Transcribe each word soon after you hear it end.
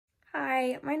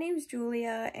Hi, my name's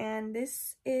Julia, and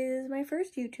this is my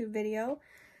first YouTube video.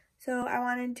 So I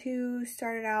wanted to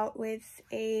start it out with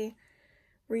a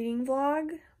reading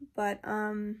vlog, but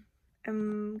I'm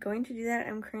going to do that.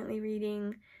 I'm currently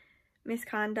reading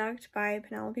Misconduct by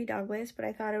Penelope Douglas, but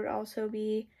I thought it would also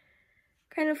be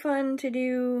kind of fun to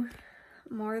do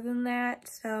more than that.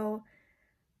 So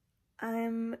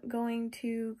I'm going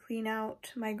to clean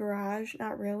out my garage,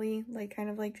 not really, like kind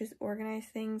of like just organize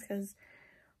things, because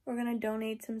we're gonna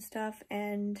donate some stuff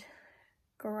and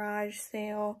garage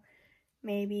sale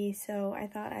maybe, so I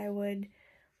thought I would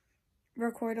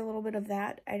record a little bit of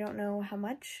that. I don't know how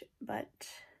much, but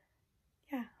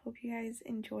yeah, hope you guys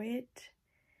enjoy it.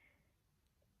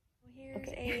 Here's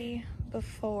a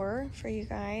before for you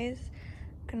guys.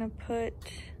 I'm gonna put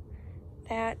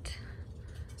that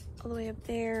all the way up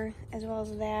there, as well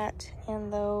as that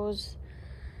and those.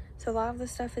 So a lot of the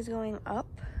stuff is going up,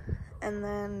 and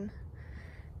then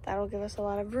that'll give us a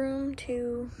lot of room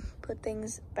to put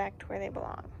things back to where they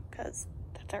belong, because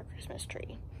that's our Christmas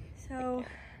tree. So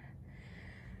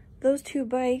those two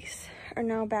bikes are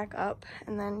now back up,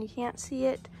 and then you can't see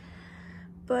it,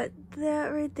 but that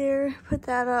right there, put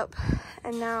that up,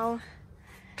 and now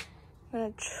I'm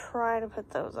gonna try to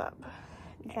put those up.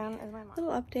 Jen is my mom.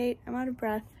 Little update, I'm out of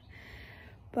breath,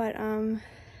 but I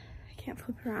can't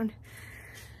flip it around.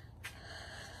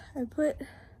 I put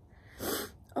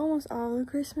almost all the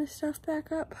Christmas stuff back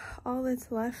up. All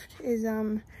that's left is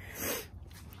our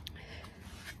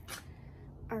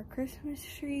Christmas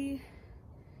tree,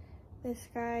 this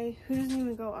guy who doesn't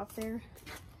even go up there,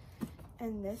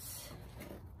 and this,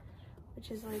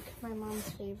 which is like my mom's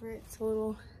favorite. It's a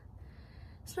little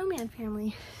snowman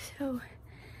family. So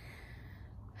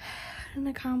an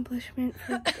accomplishment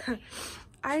for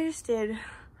I just did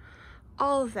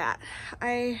all of that.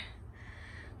 I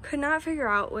could not figure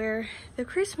out where the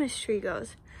Christmas tree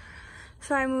goes.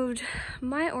 So I moved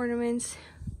my ornaments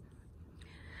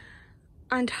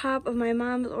on top of my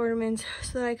mom's ornaments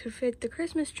so that I could fit the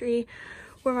Christmas tree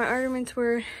where my ornaments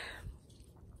were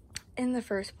in the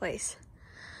first place.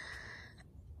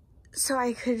 So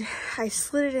I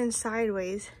slid it in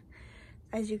sideways,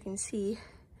 as you can see.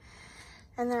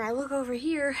 And then I look over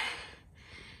here,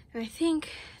 and I think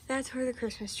that's where the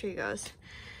Christmas tree goes.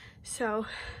 So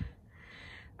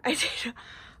I did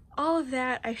all of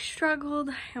that. I struggled.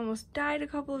 I almost died a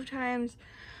couple of times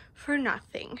for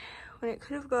nothing when it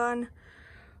could have gone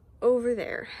over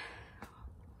there.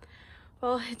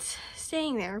 Well, it's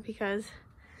staying there because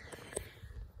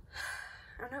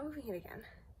I'm not moving it again.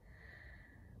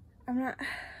 I'm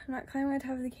not climbing on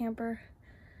top of the camper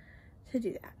to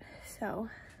do that. So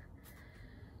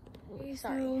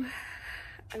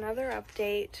another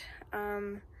update.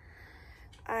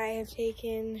 I have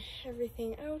taken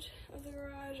everything out of the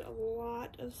garage, a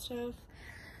lot of stuff,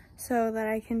 so that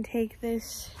I can take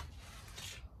this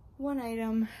one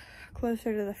item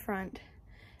closer to the front,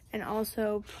 and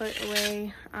also put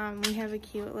away, we have a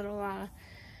cute little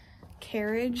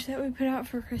carriage that we put out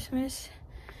for Christmas,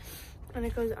 and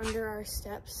it goes under our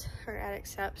steps, our attic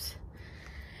steps,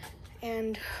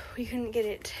 and we couldn't get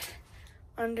it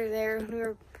under there. We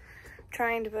were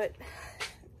trying to put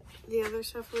the other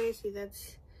stuff away. See,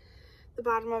 that's the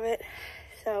bottom of it,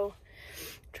 so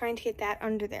trying to get that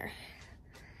under there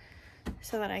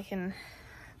so that I can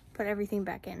put everything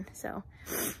back in. So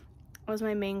that was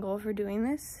my main goal for doing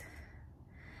this.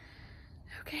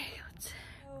 Okay,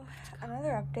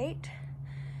 another update.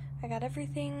 I got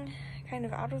everything kind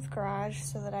of out of the garage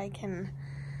so that I can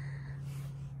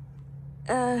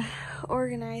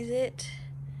organize it.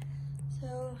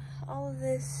 So all of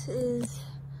this is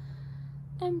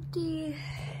empty,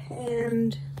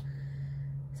 and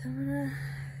so I'm gonna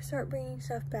start bringing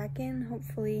stuff back in,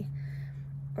 hopefully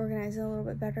organize it a little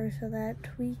bit better so that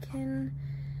we can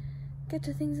get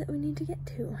to things that we need to get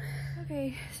to.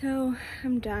 Okay, so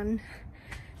I'm done.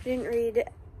 I didn't read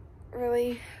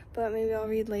really, but maybe I'll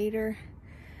read later.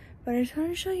 But I just want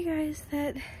to show you guys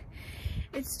that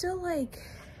it's still like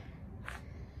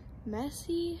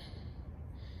messy,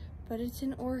 but it's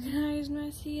an organized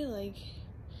messy. Like,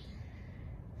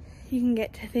 you can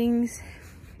get to things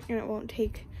and it won't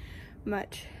take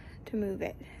much to move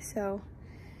it. So,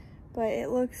 but it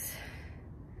looks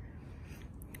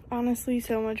honestly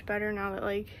so much better now that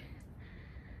like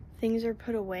things are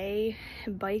put away,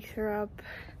 bikes are up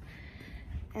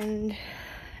and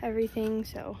everything.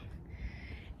 So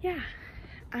yeah,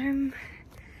 I'm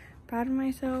proud of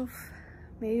myself.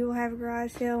 Maybe we'll have a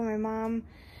garage sale. My mom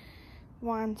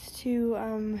wants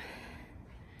to,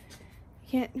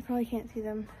 you probably can't see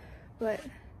them, but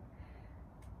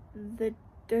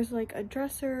there's like a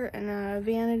dresser and a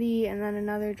vanity and then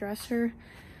another dresser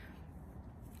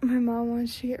my mom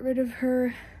wants to get rid of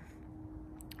her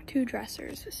 2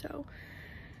 dressers, so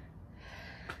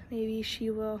maybe she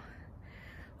will,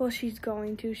 well, she's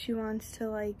going to. She wants to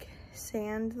like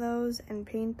sand those and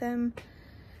paint them,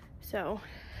 so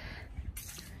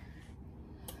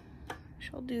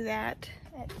she'll do that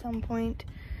at some point,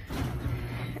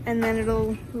 and then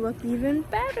it'll look even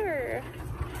better.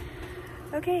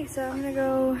 Okay, so I'm gonna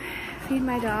go feed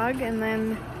my dog and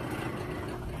then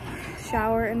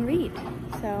shower and read.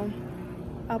 So,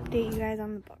 update you guys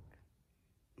on the book.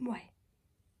 What?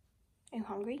 Are you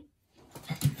hungry?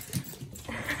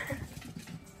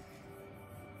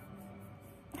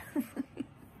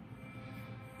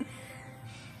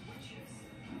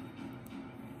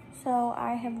 So,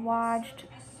 I have watched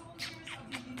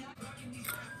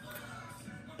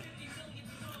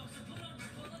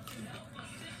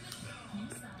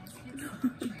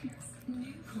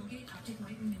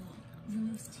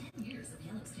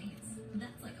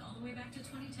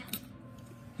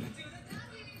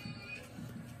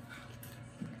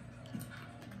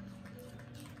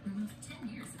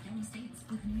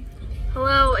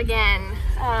Hello again.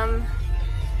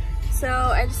 So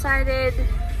I decided,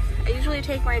 I usually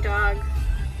take my dog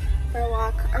for a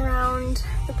walk around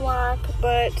the block,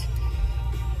 but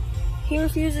he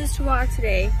refuses to walk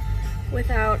today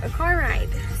without a car ride.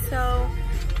 So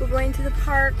we're going to the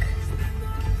park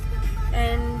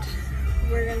and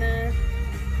we're gonna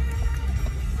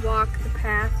walk the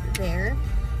path there.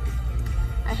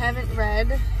 I haven't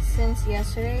read since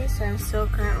yesterday, so I'm still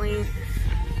currently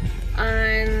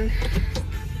on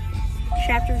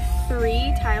chapter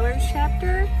 3, Tyler's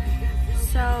chapter.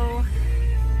 So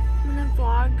I'm gonna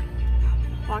vlog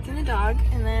walking the dog,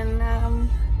 and then I'm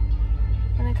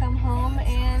gonna come home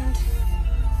and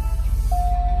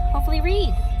hopefully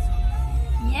read.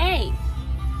 Yay!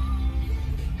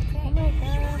 Oh my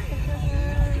god,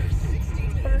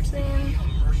 person.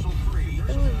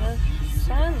 Ooh, the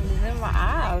sun's in my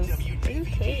eyes.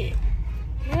 Okay.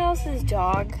 Who else's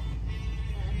dog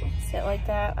sit like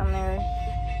that on their...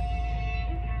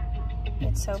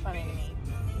 It's so funny to me.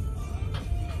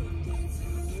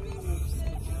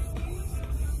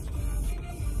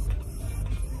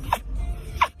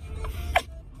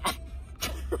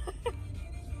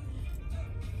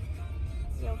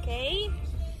 You okay?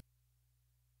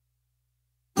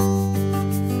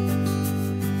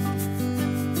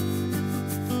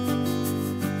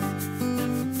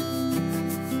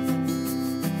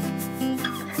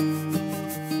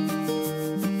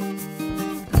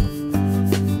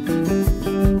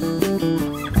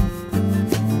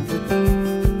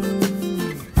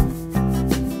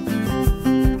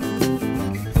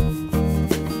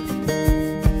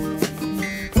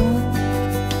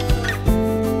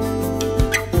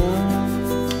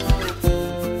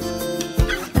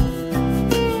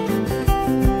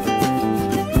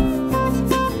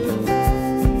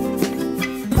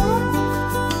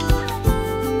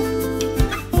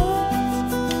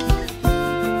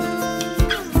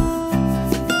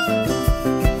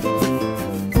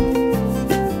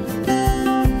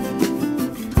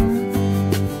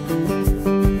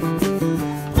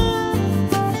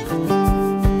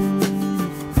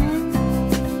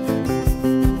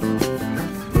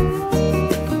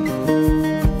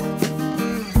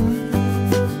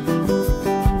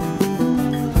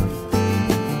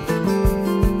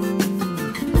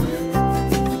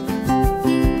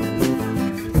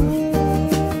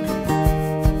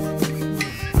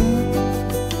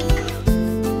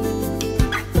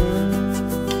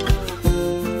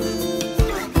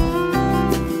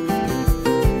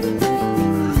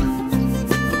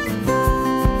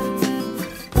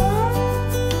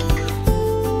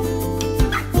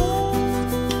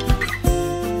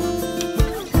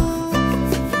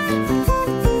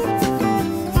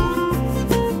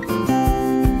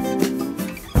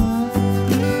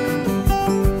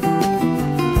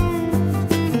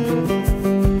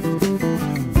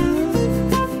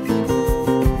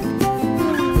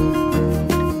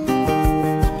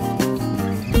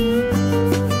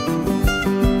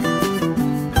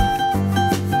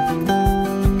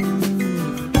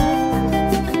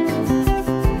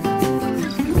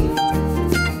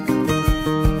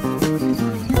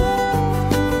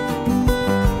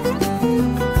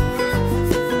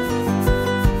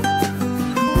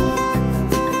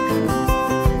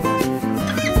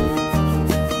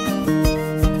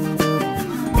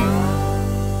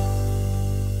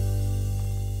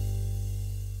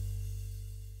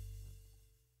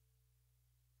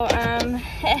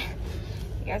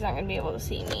 You guys aren't gonna be able to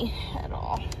see me at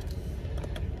all.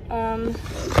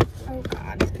 Oh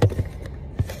god.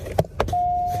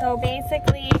 So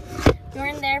basically, we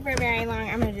weren't there for very long.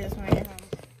 I'm gonna do this when I get home.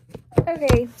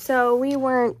 Okay, so we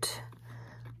weren't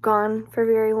gone for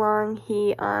very long.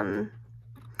 We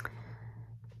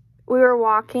were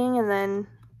walking and then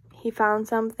he found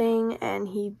something and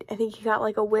I think he got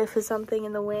like a whiff of something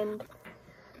in the wind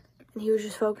and he was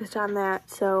just focused on that.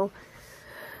 So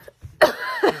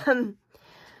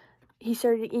he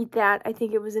started to eat that. I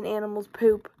think it was an animal's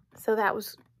poop. So that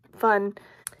was fun.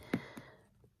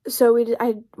 So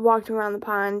I walked around the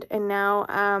pond and now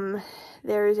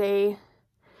there's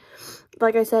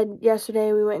like I said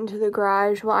yesterday, we went into the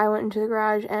garage. Well, I went into the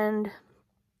garage and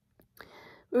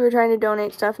we were trying to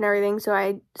donate stuff and everything, so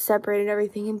I separated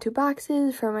everything into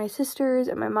boxes for my sisters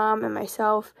and my mom and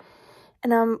myself.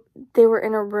 And they were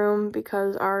in a room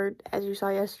because as you saw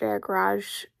yesterday, our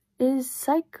garage is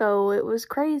psycho. It was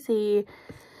crazy.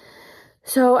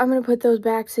 So I'm going to put those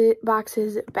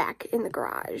boxes back in the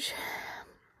garage.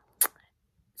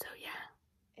 So yeah.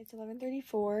 It's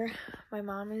 11:34. My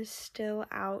mom is still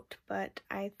out, but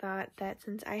I thought that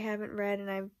since I haven't read and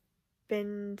I've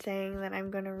been saying that I'm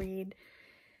going to read,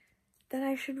 that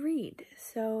I should read.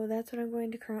 So that's what I'm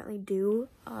going to currently do.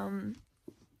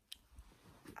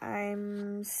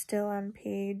 I'm still on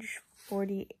page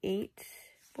 48,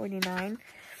 49,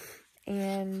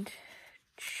 and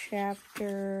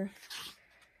chapter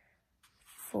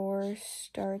 4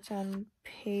 starts on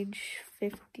page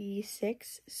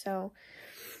 56. So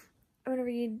I'm gonna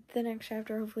read the next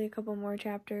chapter, hopefully a couple more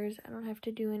chapters. I don't have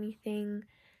to do anything.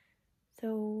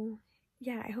 So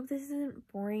yeah, I hope this isn't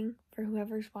boring for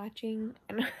whoever's watching.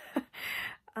 And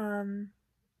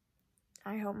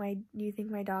I hope you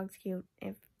think my dog's cute,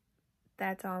 if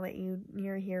that's all that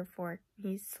you're here for.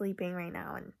 He's sleeping right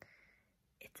now and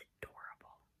it's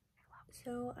adorable. I love it.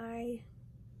 So I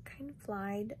kind of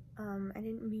lied. I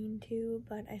didn't mean to,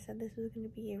 but I said this was going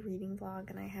to be a reading vlog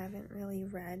and I haven't really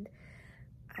read.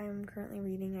 I'm currently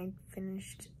reading. I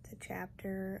finished the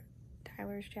chapter,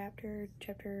 Tyler's chapter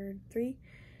 3,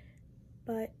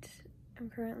 but I'm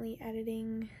currently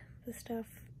editing the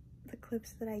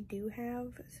clips that I do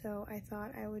have, so I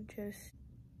thought I would just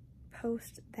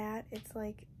post that. It's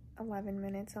like 11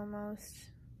 minutes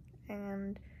almost,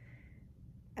 and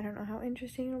I don't know how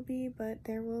interesting it'll be, but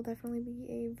there will definitely be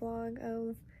a vlog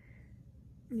of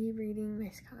me reading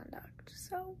Misconduct,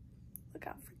 so look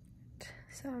out for it.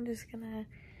 So I'm just gonna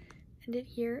end it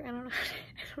here. I don't know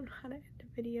how to end a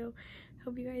video.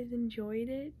 Hope you guys enjoyed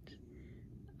it.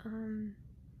 I'm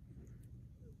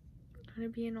gonna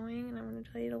be annoying and I'm gonna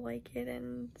tell you to like it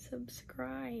and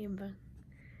subscribe.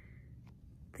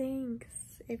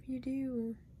 Thanks if you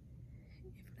do.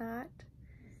 If not,